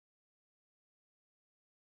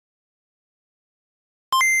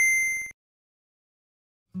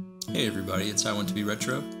Hey everybody, it's I Want to Be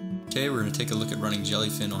Retro. Today we're going to take a look at running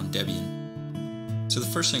Jellyfin on Debian. So the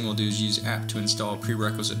first thing we'll do is use apt to install a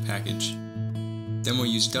prerequisite package. Then we'll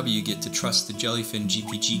use wget to trust the Jellyfin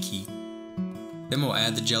GPG key. Then we'll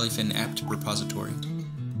add the Jellyfin apt repository.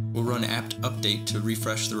 We'll run apt update to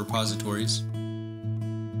refresh the repositories.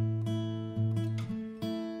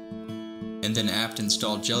 And then apt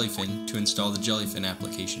install Jellyfin to install the Jellyfin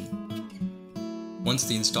application. Once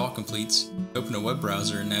the install completes, open a web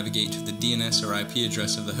browser and navigate to the DNS or IP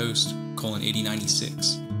address of the host,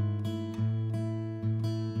 :8096.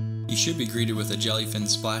 You should be greeted with a Jellyfin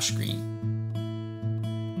splash screen.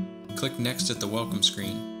 Click Next at the welcome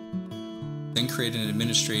screen, then create an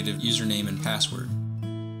administrative username and password.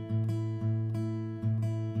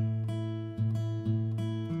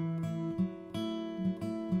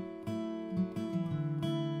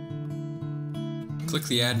 Click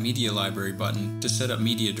the Add Media Library button to set up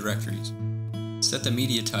media directories. Set the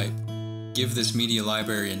media type, give this media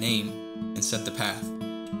library a name, and set the path.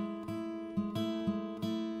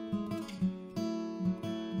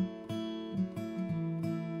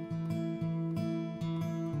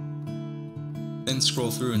 Then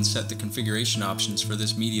scroll through and set the configuration options for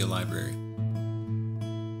this media library.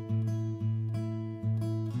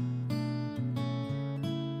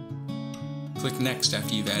 Click Next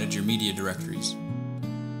after you've added your media directories.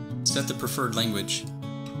 Set the preferred language,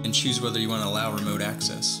 and choose whether you want to allow remote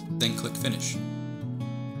access, then click Finish.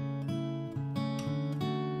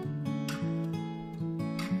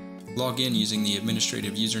 Log in using the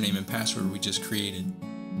administrative username and password we just created.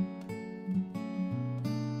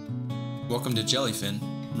 Welcome to Jellyfin,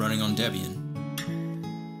 running on Debian.